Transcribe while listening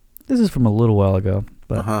This is from a little while ago,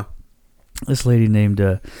 but this lady named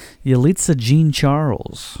Yalitza Jean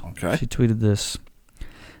Charles. Okay. She tweeted this.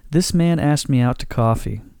 This man asked me out to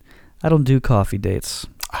coffee. I don't do coffee dates.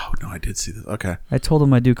 Oh, no, I did see this. Okay. I told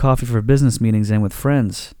him I do coffee for business meetings and with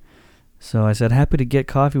friends. So I said, happy to get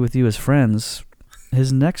coffee with you as friends.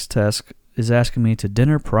 His next task is asking me to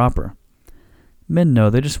dinner proper. Men know,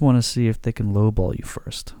 they just want to see if they can lowball you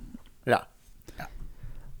first. Yeah.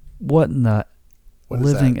 What in the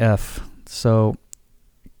living F? So,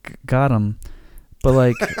 got him. But,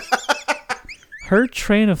 like, her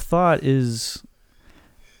train of thought is,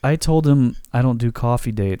 I told him I don't do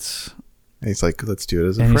coffee dates. And he's like, let's do it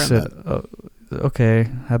as a and friend. He said, oh, okay,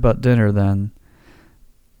 how about dinner then?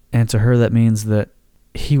 And to her, that means that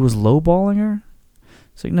he was lowballing her?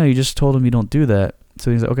 It's like, no, you just told him you don't do that.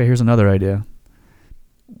 So he's like, okay, here's another idea.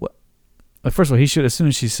 What? First of all, he should, as soon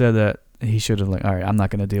as she said that, he should have like, all right, I'm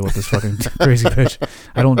not going to deal with this fucking crazy bitch.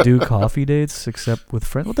 I don't do coffee dates except with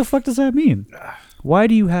friends. What the fuck does that mean? Why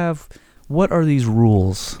do you have, what are these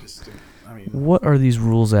rules? What are these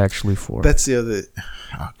rules actually for? That's the other,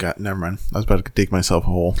 oh God, never mind. I was about to dig myself a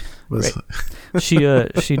hole. Right. She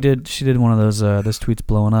did one of those, this tweet's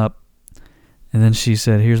blowing up. And then she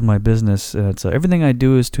said, here's my business. It's everything I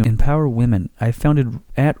do is to empower women. I founded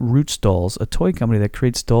At Roots Dolls, a toy company that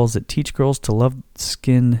creates dolls that teach girls to love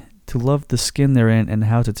the skin they're in and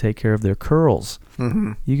how to take care of their curls.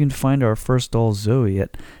 Mm-hmm. You can find our first doll, Zoe,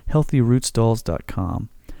 at healthyrootsdolls.com.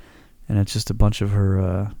 And it's just a bunch of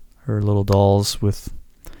her little dolls with,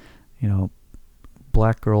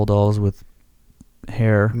 black girl dolls with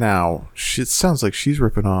hair. Now, it sounds like she's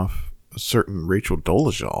ripping off a certain Rachel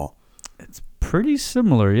Dolezal. It's pretty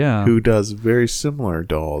similar, yeah. Who does very similar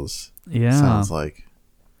dolls. Yeah. Sounds like.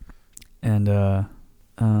 And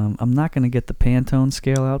I'm not going to get the Pantone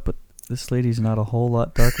scale out, but this lady's not a whole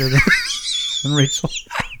lot darker than Rachel.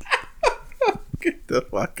 Get the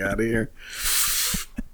fuck out of here.